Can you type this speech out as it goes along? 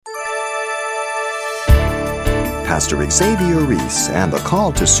Pastor Xavier Reese and the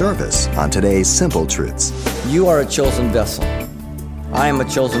call to service on today's Simple Truths. You are a chosen vessel. I am a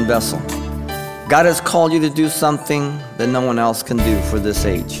chosen vessel. God has called you to do something that no one else can do for this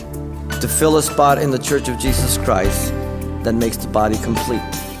age. To fill a spot in the Church of Jesus Christ that makes the body complete.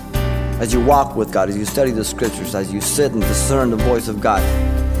 As you walk with God, as you study the Scriptures, as you sit and discern the voice of God.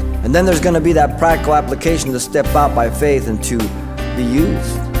 And then there's going to be that practical application to step out by faith and to be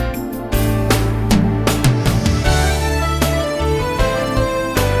used.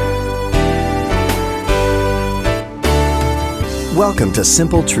 Welcome to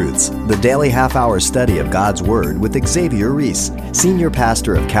Simple Truths, the daily half-hour study of God's Word with Xavier Reese, Senior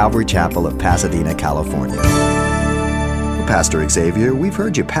Pastor of Calvary Chapel of Pasadena, California. Pastor Xavier, we've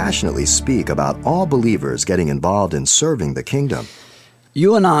heard you passionately speak about all believers getting involved in serving the kingdom.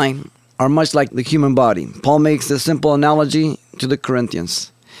 You and I are much like the human body. Paul makes this simple analogy to the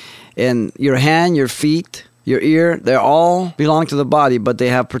Corinthians. And your hand, your feet, your ear, they all belong to the body, but they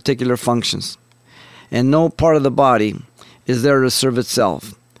have particular functions. And no part of the body is there to serve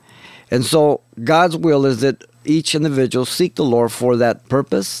itself. And so God's will is that each individual seek the Lord for that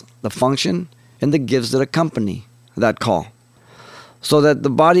purpose, the function, and the gifts that accompany that call. So that the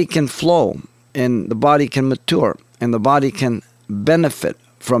body can flow, and the body can mature, and the body can benefit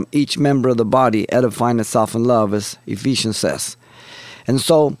from each member of the body, edifying itself in love, as Ephesians says. And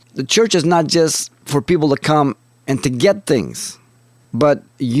so the church is not just for people to come and to get things, but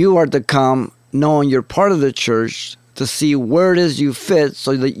you are to come knowing you're part of the church to see where it is you fit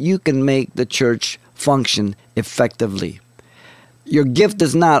so that you can make the church function effectively. Your gift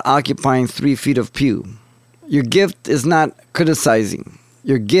is not occupying 3 feet of pew. Your gift is not criticizing.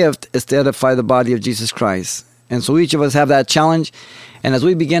 Your gift is to edify the body of Jesus Christ. And so each of us have that challenge. And as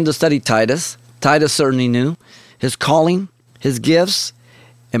we begin to study Titus certainly knew his calling, his gifts,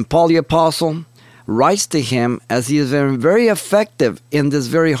 and Paul the Apostle writes to him as he is very effective in this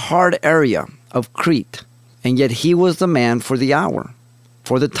very hard area of Crete. And yet he was the man for the hour,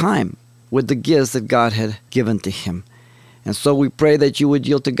 for the time, with the gifts that God had given to him. And so we pray that you would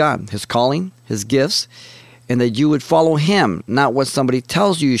yield to God, his calling, his gifts, and that you would follow him, not what somebody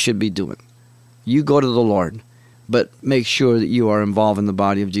tells you should be doing. You go to the Lord, but make sure that you are involved in the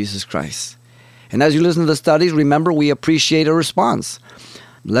body of Jesus Christ. And as you listen to the studies, remember, we appreciate a response.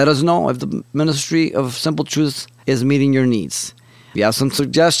 Let us know if the ministry of Simple Truths is meeting your needs. If you have some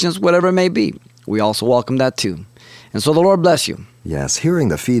suggestions, whatever it may be, we also welcome that too. And so the Lord bless you. Yes, hearing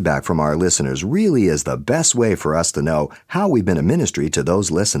the feedback from our listeners really is the best way for us to know how we've been a ministry to those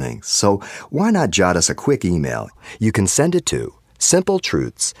listening. So why not jot us a quick email? You can send it to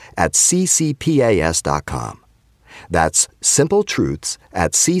simpletruths@ccpas.com. That's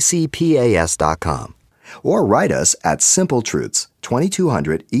simpletruths@ccpas.com. Or write us at Simple Truths,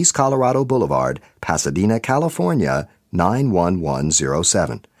 2200 East Colorado Boulevard, Pasadena, California,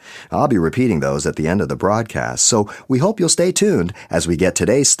 91107. I'll be repeating those at the end of the broadcast, so we hope you'll stay tuned as we get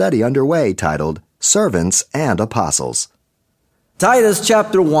today's study underway titled Servants and Apostles. Titus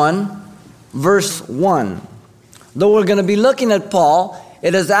chapter 1, verse 1. Though we're going to be looking at Paul,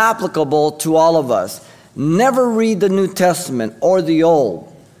 it is applicable to all of us. Never read the New Testament or the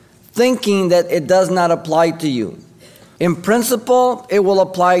Old, thinking that it does not apply to you. In principle, it will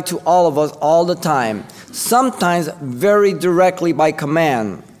apply to all of us all the time, sometimes very directly by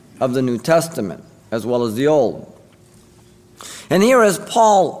command of the New Testament as well as the Old. And here as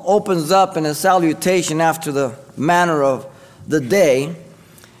Paul opens up in his salutation after the manner of the day,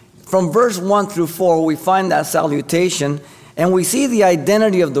 from verse 1 through 4 we find that salutation and we see the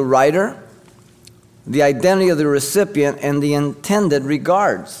identity of the writer, the identity of the recipient, and the intended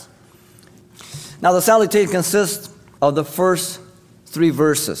regards. Now the salutation consists of the first 3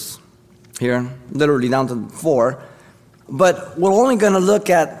 verses, here, literally down to 4, but we're only going to look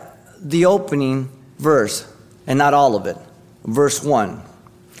at the opening verse and not all of it, verse 1.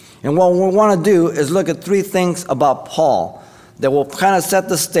 And what we want to do is look at 3 things about Paul that will kind of set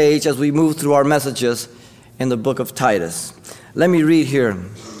the stage as we move through our messages in the book of Titus. Let me read here,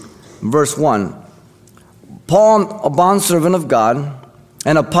 verse 1. Paul, a bondservant of God,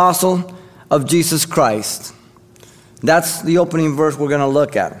 an apostle of Jesus Christ. That's the opening verse we're going to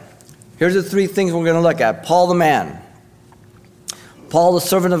look at. Here's the 3 things we're going to look at. Paul the man, Paul the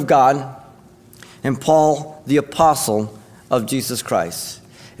servant of God, and Paul the apostle of Jesus Christ.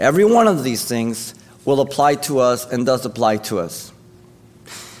 Every one of these things will apply to us and does apply to us.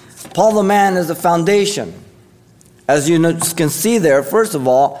 Paul the man is the foundation. As you can see there, first of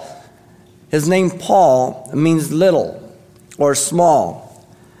all, his name Paul means little or small.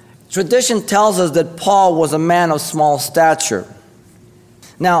 Tradition tells us that Paul was a man of small stature.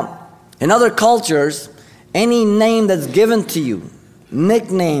 Now, in other cultures, any name that's given to you,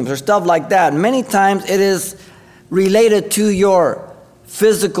 nicknames or stuff like that, many times it is related to your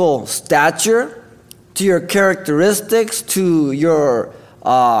physical stature, to your characteristics, to your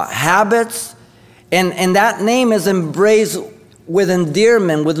habits. And that name is embraced with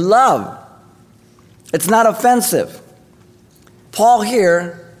endearment, with love. It's not offensive. Paul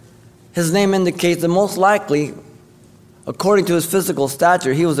here, his name indicates that most likely, according to his physical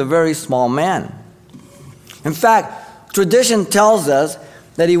stature, he was a very small man. In fact, tradition tells us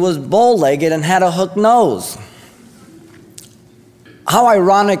that he was bow-legged and had a hooked nose. How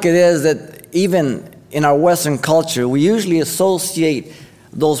ironic it is that even in our Western culture, we usually associate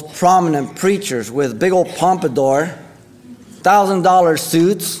those prominent preachers with big old pompadour, $1,000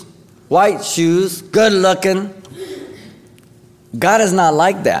 suits, white shoes, good looking. God is not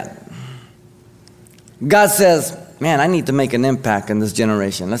like that. God says, man, I need to make an impact in this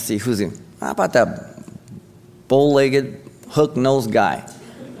generation. Let's see who's in. How about that bow-legged, hook-nosed guy?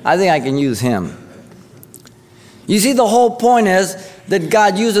 I think I can use him. You see, the whole point is that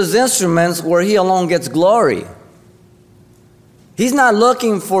God uses instruments where He alone gets glory. He's not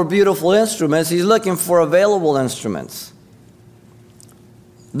looking for beautiful instruments. He's looking for available instruments.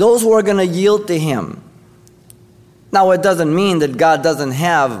 Those who are going to yield to Him. Now, it doesn't mean that God doesn't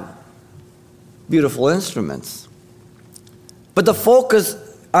have beautiful instruments. But the focus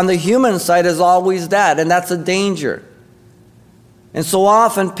on the human side is always that, and that's a danger. And so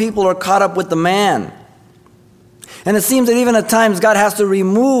often people are caught up with the man. And it seems that even at times God has to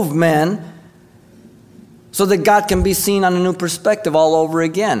remove men so that God can be seen on a new perspective all over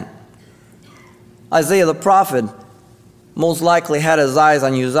again. Isaiah the prophet most likely had his eyes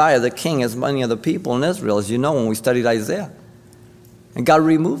on Uzziah the king, as many of the people in Israel, as you know, when we studied Isaiah. And God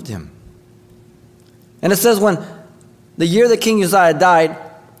removed him. And it says, when the year that King Uzziah died,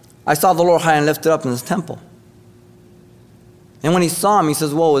 I saw the Lord high and lifted up in His temple. And when he saw him, he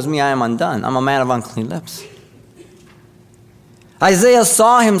says, woe is me, I am undone. I'm a man of unclean lips. Isaiah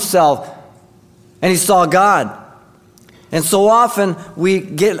saw himself, and he saw God. And so often we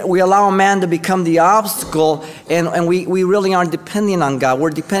allow a man to become the obstacle, and we really aren't depending on God.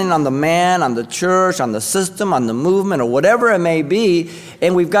 We're depending on the man, on the church, on the system, on the movement, or whatever it may be,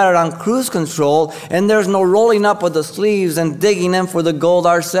 and we've got it on cruise control, and there's no rolling up of the sleeves and digging in for the gold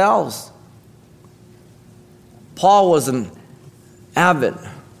ourselves. Paul was an avid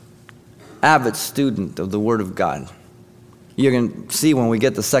student of the Word of God. You can see when we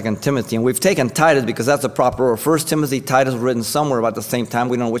get to 2 Timothy, and we've taken Titus because that's the proper order. 1 Timothy, Titus was written somewhere about the same time.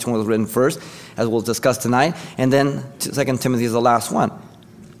 We don't know which one was written first, as we'll discuss tonight. And then 2 Timothy is the last one.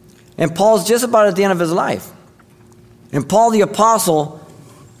 And Paul's just about at the end of his life. And Paul the Apostle,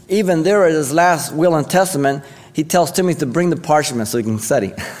 even there at his last will and testament, he tells Timothy to bring the parchment so he can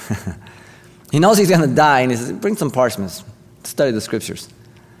study. He knows he's going to die, and he says, bring some parchments, study the Scriptures.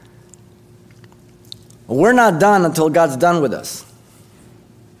 We're not done until God's done with us.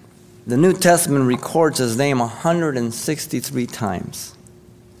 The New Testament records His name 163 times.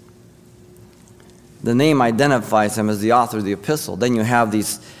 The name identifies Him as the author of the epistle. Then you have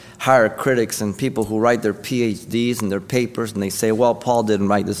these higher critics and people who write their PhDs and their papers, and they say, well, Paul didn't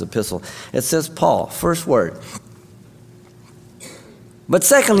write this epistle. It says Paul, first word. But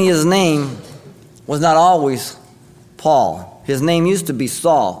secondly, his name was not always Paul. His name used to be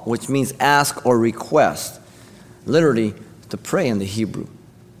Saul, which means ask or request. Literally, to pray in the Hebrew.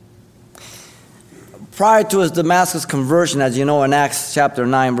 Prior to his Damascus conversion, as you know in Acts chapter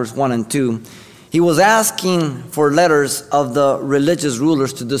 9, verse 1 and 2, he was asking for letters of the religious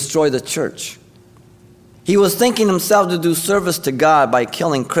rulers to destroy the church. He was thinking himself to do service to God by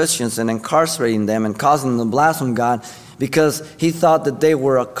killing Christians and incarcerating them and causing them to blaspheme God because he thought that they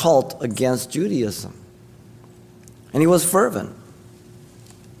were a cult against Judaism. And he was fervent,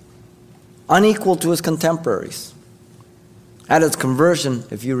 unequal to his contemporaries. At his conversion,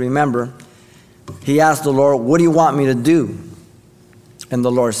 if you remember, he asked the Lord, what do you want me to do? And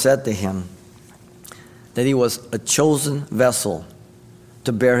the Lord said to him that he was a chosen vessel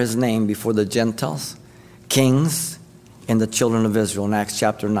to bear His name before the Gentiles, kings, and the children of Israel in Acts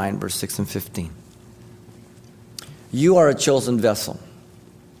chapter 9, verse 6 and 15. You are a chosen vessel.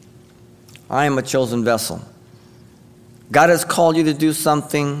 I am a chosen vessel. God has called you to do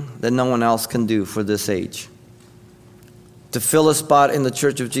something that no one else can do for this age. To fill a spot in the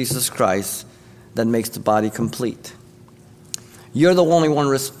Church of Jesus Christ that makes the body complete. You're the only one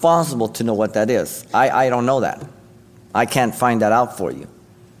responsible to know what that is. I don't know that. I can't find that out for you.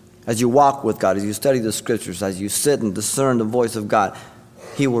 As you walk with God, as you study the Scriptures, as you sit and discern the voice of God,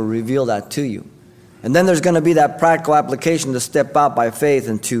 He will reveal that to you. And then there's going to be that practical application to step out by faith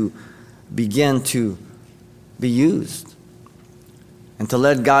and to begin to be used and to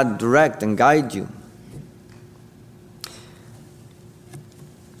let God direct and guide you.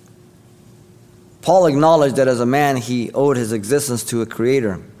 Paul acknowledged that as a man he owed his existence to a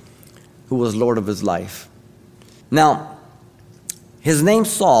creator who was Lord of his life. Now, his name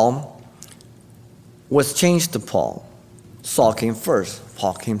Saul was changed to Paul. Saul came first,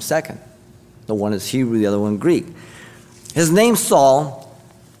 Paul came second. The one is Hebrew, the other one Greek. His name Saul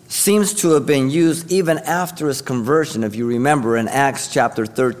seems to have been used even after his conversion. If you remember in Acts chapter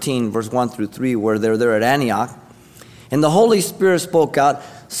 13, verse 1 through 3, where they're there at Antioch, and the Holy Spirit spoke out,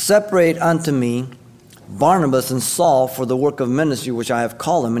 "Separate unto me Barnabas and Saul for the work of ministry which I have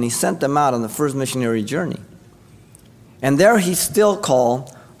called them." And he sent them out on the first missionary journey. And there he's still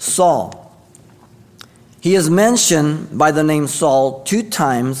called Saul. He is mentioned by the name Saul 2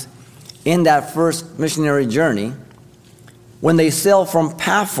 times in that first missionary journey. When they sail from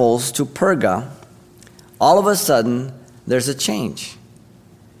Paphos to Perga, all of a sudden there's a change.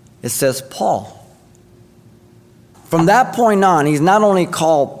 It says Paul. From that point on, he's not only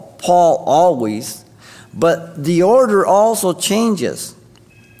called Paul always, but the order also changes.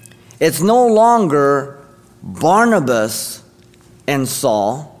 It's no longer Barnabas and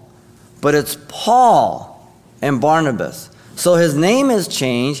Saul, but it's Paul and Barnabas. So his name is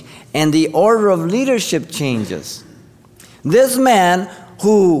changed and the order of leadership changes. This man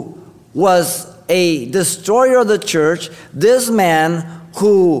who was a destroyer of the church, this man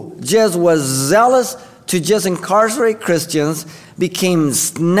who just was zealous to just incarcerate Christians, became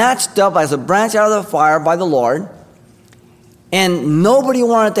snatched up as a branch out of the fire by the Lord, and nobody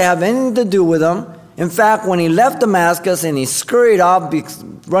wanted to have anything to do with him. In fact, when he left Damascus and he scurried off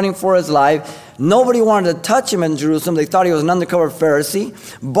running for his life, nobody wanted to touch him in Jerusalem. They thought he was an undercover Pharisee.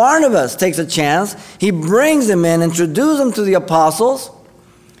 Barnabas takes a chance. He brings him in, introduces him to the apostles.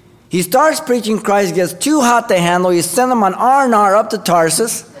 He starts preaching Christ, gets too hot to handle. He sends him on R&R up to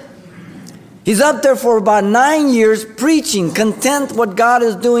Tarsus. He's up there for about 9 years preaching, content what God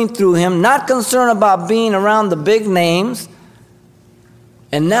is doing through him, not concerned about being around the big names.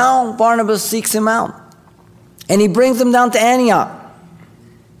 And now Barnabas seeks him out. And he brings him down to Antioch.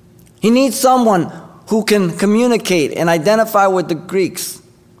 He needs someone who can communicate and identify with the Greeks,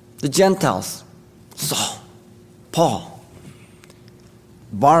 the Gentiles. Saul, Paul.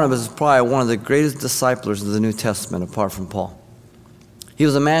 Barnabas is probably one of the greatest disciplers of the New Testament apart from Paul. He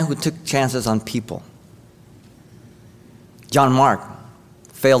was a man who took chances on people. John Mark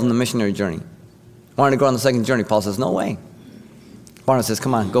failed in the missionary journey. Wanted to go on the second journey. Paul says, "No way." Barnabas says,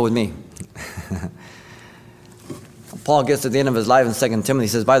 "Come on, go with me." Paul gets to the end of his life in 2 Timothy.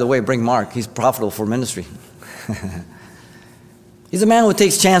 He says, "By the way, bring Mark. He's profitable for ministry." He's a man who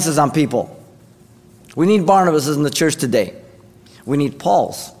takes chances on people. We need Barnabases in the church today. We need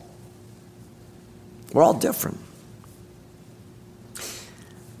Pauls. We're all different.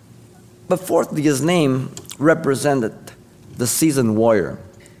 But fourthly, his name represented the seasoned warrior.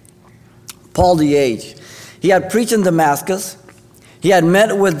 Paul the aged. He had preached in Damascus. He had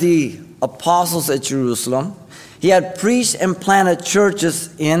met with the apostles at Jerusalem. He had preached and planted churches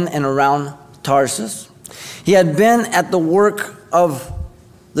in and around Tarsus. He had been at the work of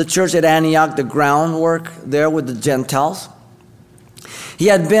the church at Antioch, the groundwork there with the Gentiles. He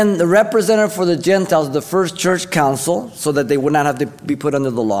had been the representative for the Gentiles of the first church council so that they would not have to be put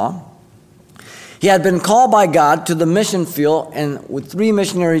under the law. He had been called by God to the mission field, and with 3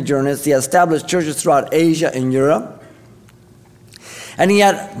 missionary journeys, he established churches throughout Asia and Europe. And he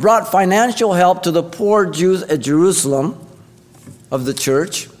had brought financial help to the poor Jews at Jerusalem of the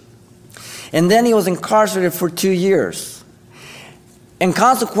church. And then he was incarcerated for 2 years. And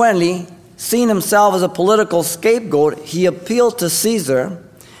consequently, seeing himself as a political scapegoat, he appealed to Caesar,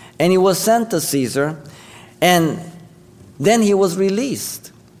 and he was sent to Caesar, and then he was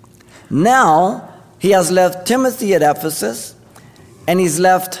released. Now, he has left Timothy at Ephesus, and he's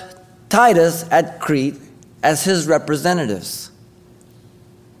left Titus at Crete as his representatives.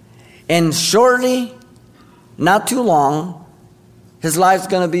 And shortly, not too long, his life's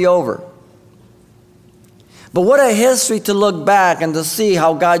going to be over. But what a history to look back and to see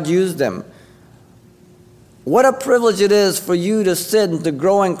how God used them. What a privilege it is for you to sit and to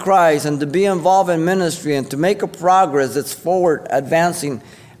grow in Christ and to be involved in ministry and to make a progress that's forward, advancing,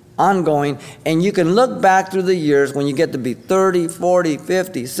 ongoing. And you can look back through the years when you get to be 30, 40,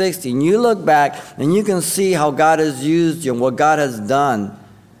 50, 60, and you look back and you can see how God has used you and what God has done.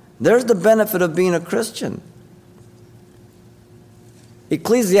 There's the benefit of being a Christian.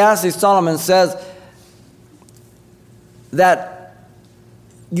 Ecclesiastes, Solomon says that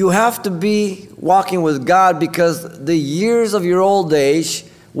you have to be walking with God because the years of your old age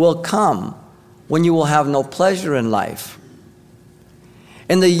will come when you will have no pleasure in life.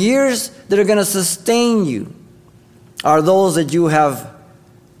 And the years that are going to sustain you are those that you have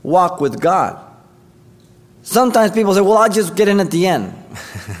walked with God. Sometimes people say, well, I'll just get in at the end.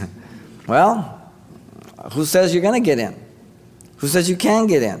 Well, who says you're going to get in? Who says you can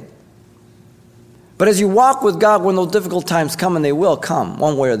get in? But as you walk with God, when those difficult times come, and they will come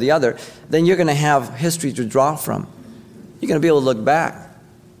one way or the other, then you're going to have history to draw from. You're going to be able to look back.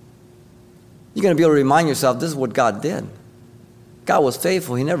 You're going to be able to remind yourself, this is what God did. God was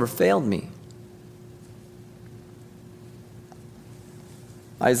faithful. He never failed me.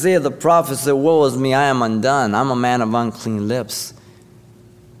 Isaiah the prophet said, woe is me, I am undone. I'm a man of unclean lips.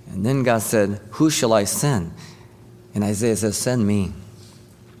 And then God said, who shall I send? And Isaiah says, send me.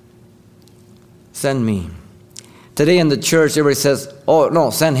 Send me. Today in the church, everybody says, oh, no,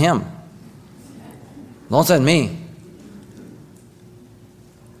 send him. Don't send me.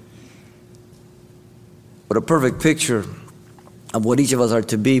 What a perfect picture of what each of us are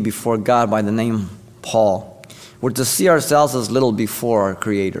to be before God by the name Paul. We're to see ourselves as little before our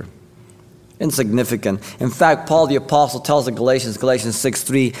Creator. Insignificant. In fact, Paul the Apostle tells the Galatians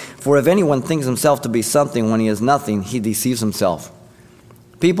 6:3, for if anyone thinks himself to be something when he is nothing, he deceives himself.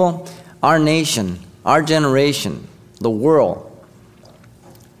 People, our nation, our generation, the world,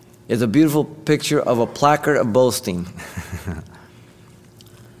 is a beautiful picture of a placard of boasting.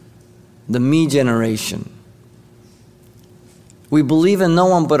 The me generation. We believe in no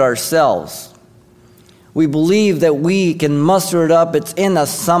one but ourselves. We believe that we can muster it up. It's in us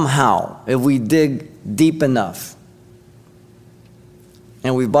somehow if we dig deep enough.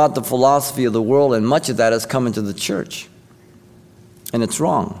 And we've bought the philosophy of the world, and much of that has come into the church. And it's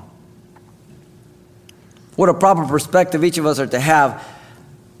wrong. What a proper perspective each of us are to have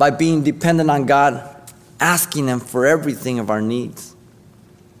by being dependent on God, asking Him for everything of our needs.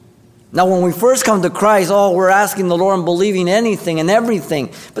 Now, when we first come to Christ, we're asking the Lord and believing anything and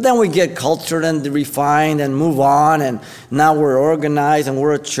everything. But then we get cultured and refined and move on, and now we're organized and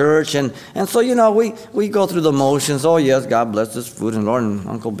we're a church. And so, we go through the motions. Oh, yes, God bless this food, and Lord, and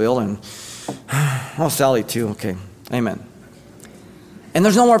Uncle Bill, and Sally too. Okay, amen. And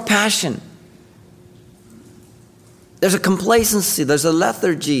there's no more passion. There's a complacency. There's a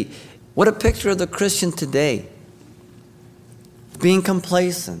lethargy. What a picture of the Christian today. Being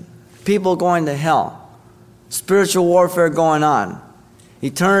complacent. People going to hell. Spiritual warfare going on.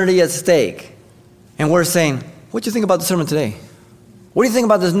 Eternity at stake. And we're saying, what do you think about the sermon today? What do you think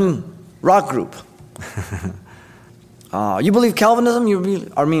about this new rock group? You believe Calvinism? You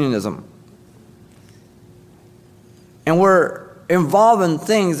believe Arminianism? And we're involved in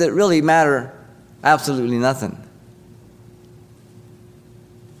things that really matter absolutely nothing,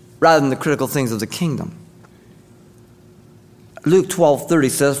 rather than the critical things of the kingdom. Luke 12:30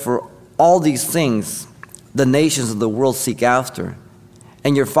 says, for all these things the nations of the world seek after,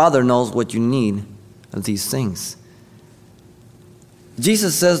 and your Father knows what you need of these things.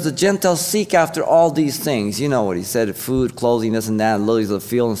 Jesus says the Gentiles seek after all these things. You know what he said, food, clothing, this and that, and lilies of the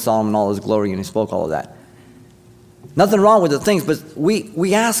field, and Solomon all his glory, and he spoke all of that. Nothing wrong with the things, but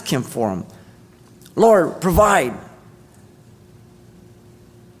we ask him for them. Lord, provide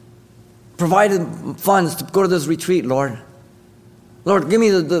funds to go to this retreat, Lord. Lord, give me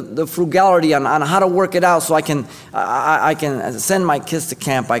the frugality on how to work it out so I can send my kids to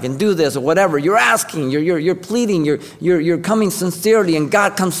camp. I can do this or whatever. You're asking, you're pleading, you're coming sincerely, and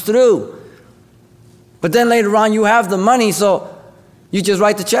God comes through. But then later on, you have the money, so you just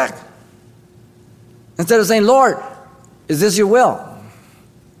write the check. Instead of saying, Lord, is this your will?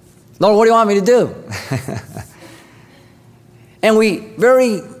 Lord, what do you want me to do? And we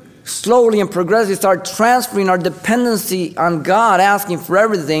very slowly and progressively start transferring our dependency on God, asking for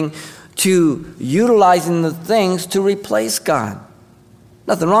everything, to utilizing the things to replace God.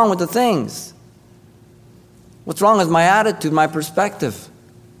 Nothing wrong with the things. What's wrong is my attitude, my perspective.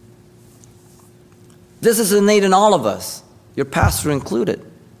 This is innate in all of us, your pastor included.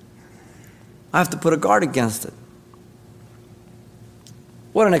 I have to put a guard against it.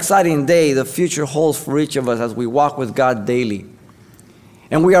 What an exciting day the future holds for each of us as we walk with God daily.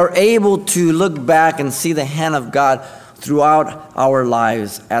 And we are able to look back and see the hand of God throughout our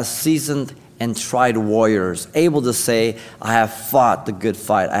lives as seasoned and tried warriors, able to say, I have fought the good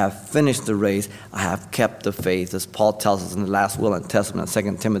fight, I have finished the race, I have kept the faith, as Paul tells us in the last will and testament,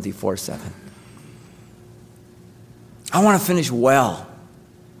 2 Timothy 4:7. I want to finish well.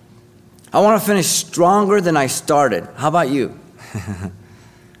 I want to finish stronger than I started. How about you?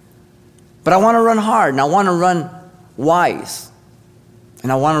 But I want to run hard, and I want to run wise.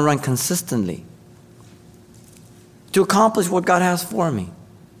 And I want to run consistently to accomplish what God has for me.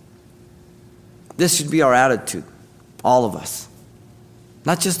 This should be our attitude, all of us,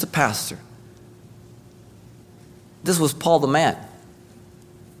 not just the pastor. This was Paul the man,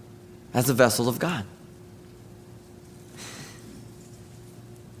 as a vessel of God.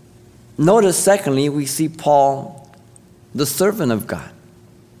 Notice, secondly, we see Paul, the servant of God.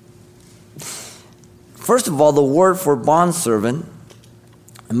 First of all, the word for bondservant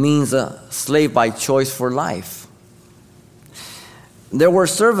means a slave by choice for life. There were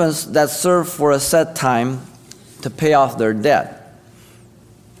servants that served for a set time to pay off their debt.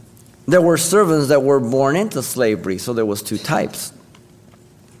 There were servants that were born into slavery, so there was two types.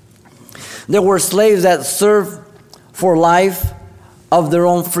 There were slaves that served for life of their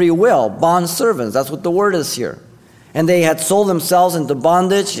own free will, bond servants. That's what the word is here. And they had sold themselves into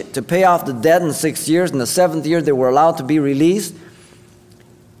bondage to pay off the debt in 6 years. In the 7th year, they were allowed to be released.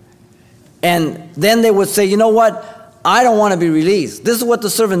 And then they would say, you know what? I don't want to be released. This is what the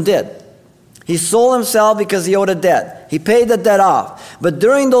servant did. He sold himself because he owed a debt. He paid the debt off. But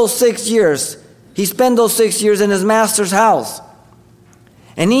during those 6 years, he spent those 6 years in his master's house.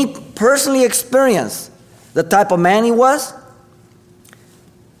 And he personally experienced the type of man he was,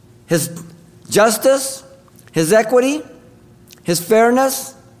 his justice, his equity, his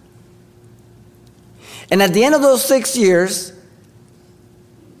fairness. And at the end of those 6 years,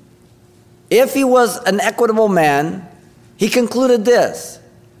 if he was an equitable man, he concluded this: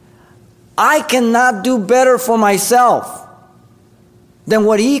 I cannot do better for myself than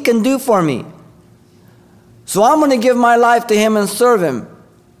what he can do for me. So I'm going to give my life to him and serve him,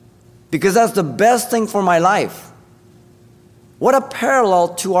 because that's the best thing for my life. What a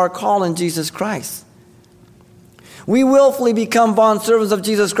parallel to our call in Jesus Christ. We willfully become bondservants of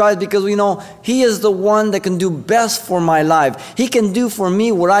Jesus Christ because we know he is the one that can do best for my life. He can do for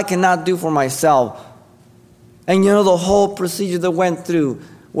me what I cannot do for myself. And you know the whole procedure that went through,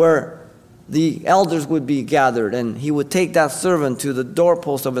 where the elders would be gathered, and he would take that servant to the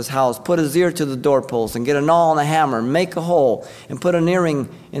doorpost of his house, put his ear to the doorpost, and get a nail and a hammer, make a hole, and put an earring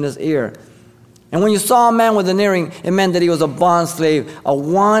in his ear. And when you saw a man with an earring, it meant that he was a bond slave, a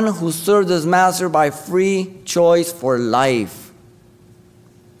one who served his master by free choice for life.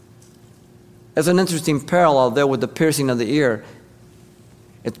 There's an interesting parallel there with the piercing of the ear.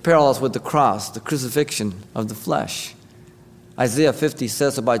 It parallels with the cross, the crucifixion of the flesh. Isaiah 50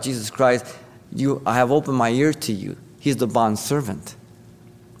 says about Jesus Christ, I have opened my ear to you. He's the bond servant,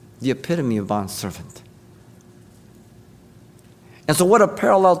 the epitome of bond servant. And so what a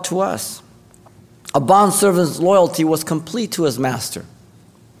parallel to us. A bondservant's loyalty was complete to his master.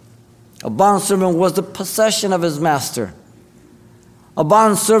 A bondservant was the possession of his master. A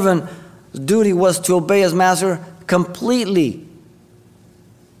bondservant's duty was to obey his master completely.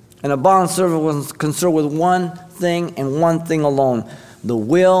 And a bondservant was concerned with one thing and one thing alone: the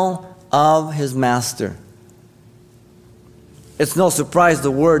will of his master. It's no surprise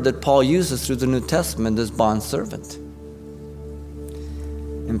the word that Paul uses through the New Testament is bondservant.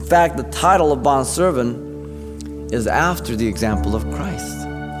 In fact, the title of bondservant is after the example of Christ.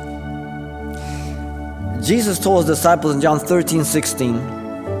 Jesus told his disciples in John 13:16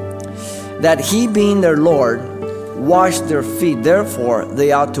 that he, being their Lord, washed their feet. Therefore,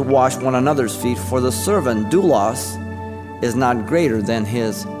 they ought to wash one another's feet, for the servant, doulos, is not greater than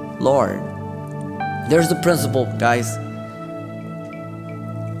his Lord. There's the principle, guys.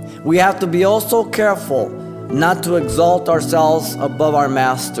 We have to be also careful not to exalt ourselves above our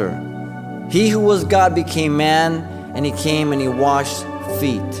master. He who was God became man, and he came and he washed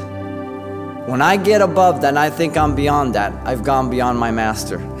feet. When I get above that and I think I'm beyond that, I've gone beyond my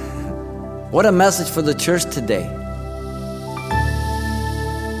master. What a message for the church today.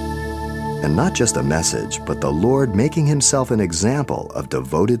 And not just a message, but the Lord making himself an example of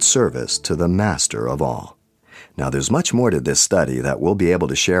devoted service to the master of all. Now, there's much more to this study that we'll be able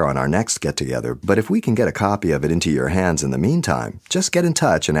to share on our next get-together, but if we can get a copy of it into your hands in the meantime, just get in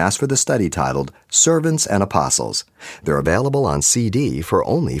touch and ask for the study titled Servants and Apostles. They're available on CD for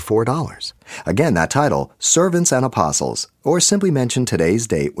only $4. Again, that title, Servants and Apostles, or simply mention today's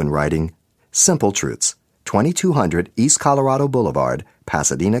date when writing Simple Truths, 2200 East Colorado Boulevard,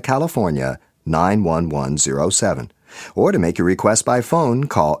 Pasadena, California, 91107. Or to make your request by phone,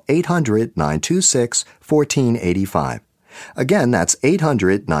 call 800-926-1485. Again, that's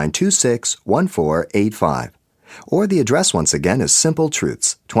 800-926-1485. Or the address once again is Simple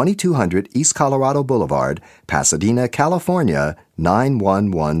Truths, 2200 East Colorado Boulevard, Pasadena, California,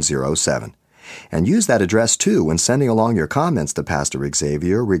 91107. And use that address too when sending along your comments to Pastor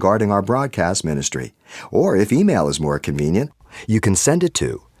Xavier regarding our broadcast ministry. Or if email is more convenient, you can send it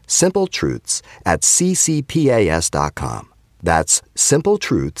to simpletruths@ccpas.com. That's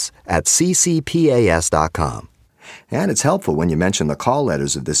simpletruths@ccpas.com. And it's helpful when you mention the call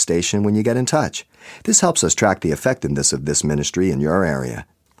letters of this station when you get in touch. This helps us track the effectiveness of this ministry in your area.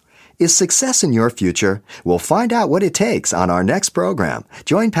 Is success in your future? We'll find out what it takes on our next program.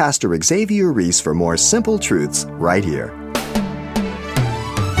 Join Pastor Xavier Reese for more Simple Truths right here.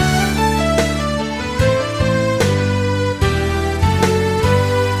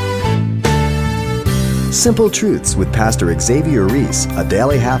 Simple Truths with Pastor Xavier Reese, a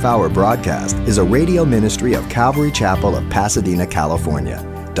daily half-hour broadcast, is a radio ministry of Calvary Chapel of Pasadena, California.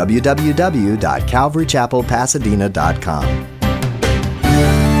 www.calvarychapelpasadena.com.